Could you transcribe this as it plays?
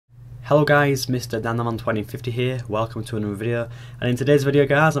Hello guys, Mr. Dandaman2050 here, welcome to another video, and in today's video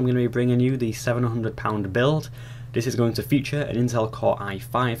guys I'm going to be bringing you the £700 build. This is going to feature an Intel Core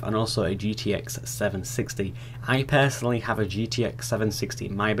i5 and also a GTX 760. I personally have a GTX 760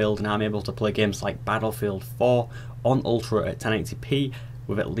 in my build and I'm able to play games like Battlefield 4 on Ultra at 1080p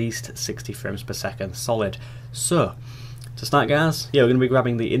with at least 60 frames per second solid. So, to start guys, we're going to be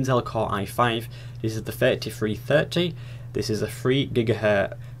grabbing the Intel Core i5. This is the 3330. This is a 3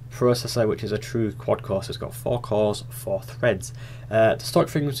 GHz processor, which is a true quad core, so it's got 4 cores, 4 threads. The stock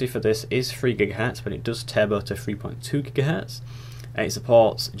frequency for this is 3 GHz, but it does turbo to 3.2 GHz. It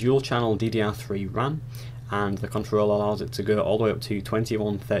supports dual channel DDR3 RAM, and the controller allows it to go all the way up to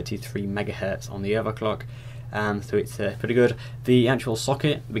 2133 MHz on the overclock. So it's pretty good. The actual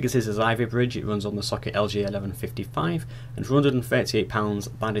socket, because this is Ivy Bridge, it runs on the socket LG1155, and for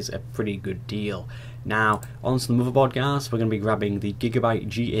 £138 that is a pretty good deal. Now onto the motherboard guys, we're going to be grabbing the Gigabyte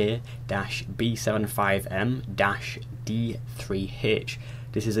GA-B75M-D3H.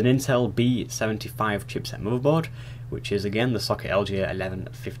 This is an Intel B75 chipset motherboard, which is again the socket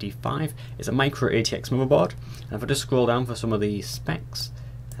LG1155. It's a Micro-ATX motherboard, and if I just scroll down for some of the specs,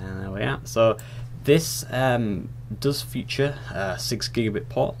 there we are. So this does feature 6 gigabit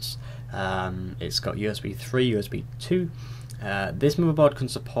ports. It's got USB 3, USB 2. This motherboard can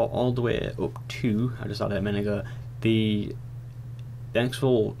support all the way up to, I just added a minute ago, the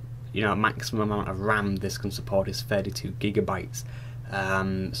actual maximum amount of RAM this can support is 32 gigabytes.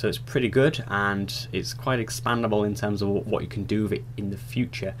 So it's pretty good and it's quite expandable in terms of what you can do with it in the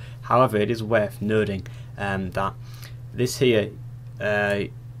future. However, it is worth noting that this here,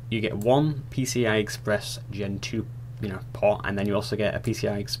 you get one PCI Express Gen 2 port, and then you also get a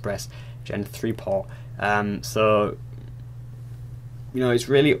PCI Express Gen 3 port. So it's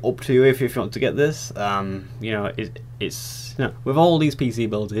really up to you if you want to get this. It's with all these PC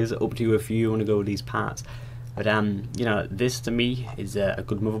builds, it is up to you if you want to go with these parts. But this to me is a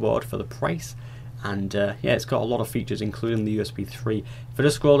good motherboard for the price. And it's got a lot of features, including the USB 3. If I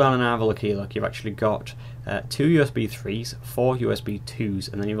just scroll down and have a look here, look, you've actually got 2 USB 3s, 4 USB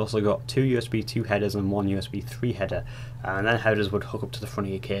 2s, and then you've also got 2 USB 2 headers and 1 USB 3 header. And then headers would hook up to the front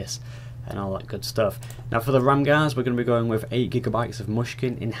of your case and all that good stuff. Now for the RAM guys, we're going to be going with 8 GB of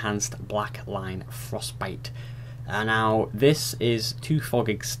Mushkin enhanced black line Frostbyte. Now this is 2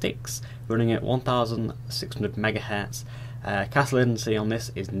 4GB sticks running at 1600 MHz. Castle latency on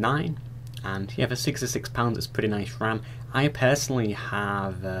this is 9. And for £66 it's pretty nice RAM. I personally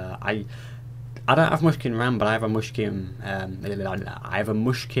have I don't have Mushkin RAM, but I have a Mushkin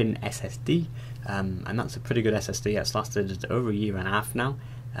SSD, and that's a pretty good SSD. It's lasted over a year and a half now,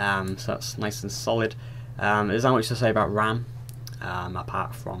 so that's nice and solid. There's not much to say about RAM,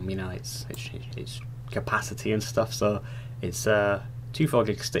 apart from its capacity and stuff. So it's 2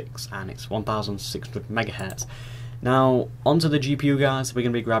 4GB sticks and it's 1600 MHz. Now onto the GPU guys, we're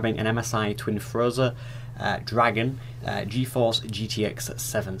going to be grabbing an MSI Twin FrozR Dragon Geforce GTX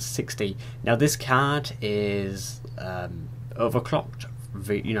 760. Now this card is overclocked,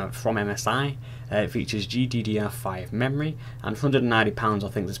 from MSI. It features GDDR5 memory, and for £190 I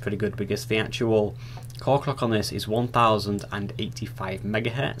think that's pretty good, because the actual core clock on this is 1085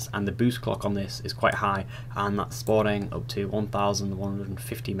 MHz, and the boost clock on this is quite high, and that's sporting up to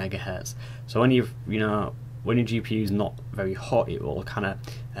 1150 MHz. So when when your GPU is not very hot, it will kind of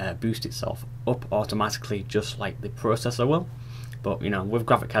boost itself up automatically, just like the processor will. But with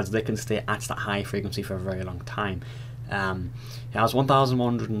graphic cards, they can stay at that high frequency for a very long time. It has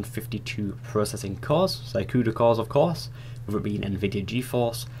 1152 processing cores, so CUDA cores of course, with it being NVIDIA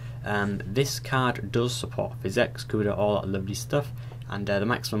GeForce. This card does support PhysX, CUDA, all that lovely stuff, and the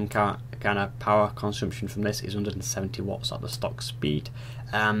maximum kind of power consumption from this is 170 watts at the stock speed.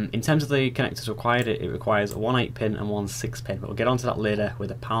 In terms of the connectors required, it requires one 8-pin and one 6-pin, but we'll get onto that later with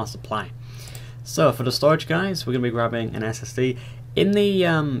the power supply. So for the storage guys, we're going to be grabbing an SSD. In the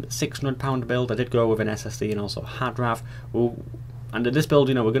 £600 build I did go with an SSD and also hard drive. And in this build,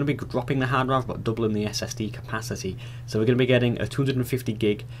 we're going to be dropping the hard drive but doubling the SSD capacity. So we're going to be getting a 250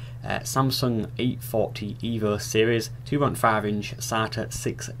 gig Samsung 840 EVO series 2.5-inch SATA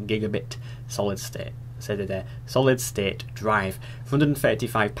 6 gigabit solid state. Solid state drive. For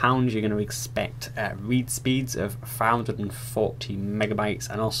 £135 you're going to expect read speeds of 540 megabytes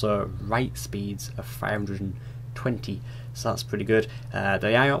and also write speeds of 520. So that's pretty good. The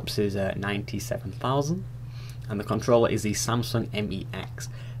IOPS is 97,000. And the controller is the Samsung MEX.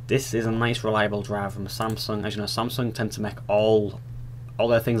 This is a nice reliable drive from Samsung. As you know, Samsung tend to make all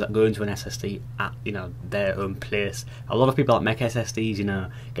their things that go into an SSD at their own place. A lot of people that make SSDs,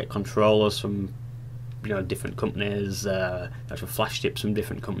 get controllers from different companies, actual flash chips from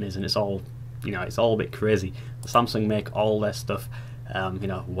different companies, and it's all it's all a bit crazy. Samsung make all their stuff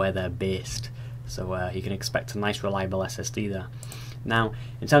where they're based, so you can expect a nice reliable SSD there. Now,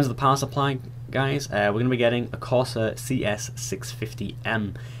 in terms of the power supply, guys, we're going to be getting a Corsair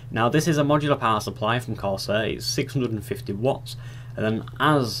CS650M. Now, this is a modular power supply from Corsair. It's 650 watts, and then,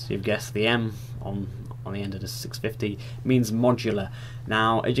 as you've guessed, the M on the end of the 650 means modular.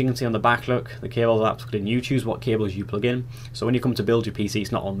 Now, as you can see on the back, look, the cables are plugged in. You choose what cables you plug in. So when you come to build your PC,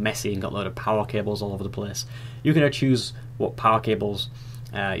 it's not all messy and got a load of power cables all over the place. You can choose what power cables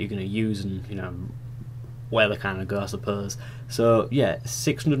you're going to use, and where they kind of go, I suppose. So yeah,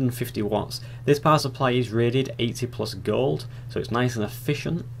 650 watts. This power supply is rated 80 plus gold, so it's nice and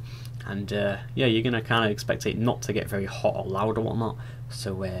efficient. And yeah, you're going to kind of expect it not to get very hot or loud or whatnot.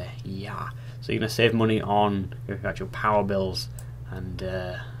 So yeah, so you're going to save money on your actual power bills. And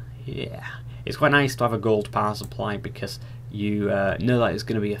yeah, it's quite nice to have a gold power supply, because you know that it's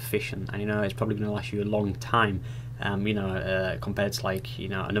going to be efficient, and it's probably going to last you a long time. Compared to like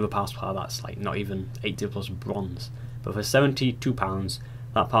another power supply that's like not even 80 plus bronze. But for £72,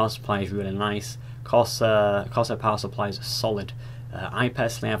 that power supply is really nice. Corsair power supplies are solid. I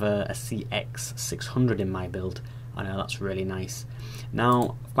personally have a CX600 in my build. I know that's really nice.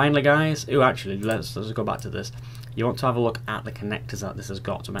 Now, finally, guys, let's go back to this. You want to have a look at the connectors that this has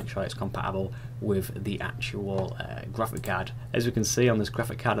got to make sure it's compatible with the actual graphic card. As we can see on this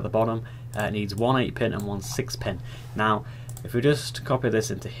graphic card at the bottom, it needs one 8-pin and one 6-pin. Now, if we just copy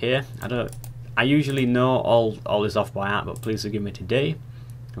this into here, I usually know all this off by heart, but please forgive me today.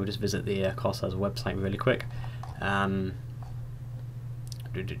 We'll just visit the Corsair's website really quick.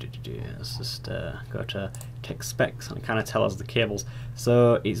 Let's just go to tech specs and kind of tell us the cables.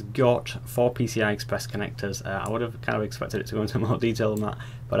 So it's got 4 PCI Express connectors. I would have kind of expected it to go into more detail than that,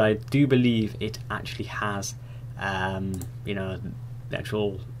 but I do believe it actually has the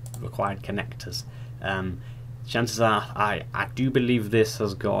actual required connectors. Chances are I do believe this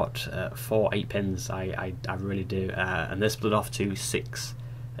has got 4 8-pins. I really do, and they're split off to 6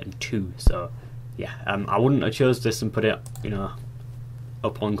 and 2. So yeah, I wouldn't have chose this and put it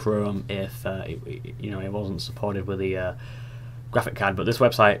up on Chrome if it wasn't supported with the graphic card, but this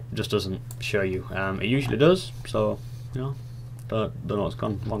website just doesn't show you. It usually does, so don't know what's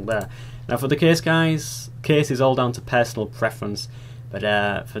gone wrong there. Now for the case, guys, case is all down to personal preference,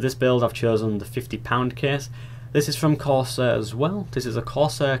 but for this build I've chosen the £50 case. This is from Corsair as well. This is a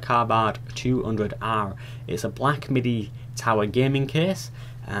Corsair Carbide 200R. It's a black midi tower gaming case,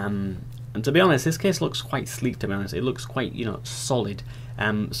 and to be honest, this case looks quite sleek. To be honest, it looks quite solid.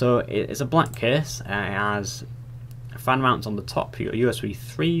 So it's a black case. It has fan mounts on the top, your USB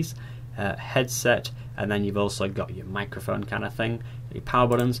 3s, headset, and then you've also got your microphone kind of thing, your power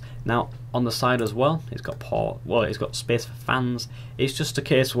buttons. Now on the side as well, it's got space for fans. It's just a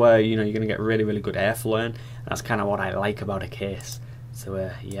case where you're going to get really good airflow in. That's kind of what I like about a case.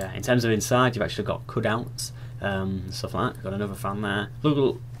 So yeah, in terms of inside, you've actually got cutouts, stuff like that. Got another fan there.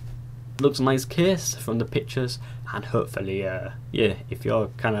 Looks a nice case from the pictures, and hopefully yeah, if you're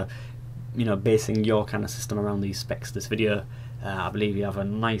kind of basing your kind of system around these specs, this video, I believe you have a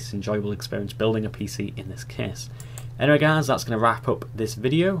nice enjoyable experience building a PC in this case. Anyway guys, that's going to wrap up this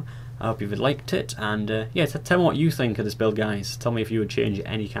video. I hope you've liked it, and yeah, tell me what you think of this build, guys. Tell me if you would change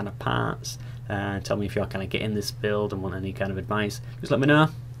any kind of parts, tell me if you're kind of getting this build and want any kind of advice. Just let me know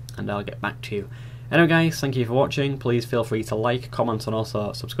and I'll get back to you. Anyway guys, thank you for watching. Please feel free to like, comment and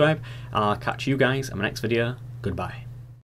also subscribe, and I'll catch you guys in my next video. Goodbye.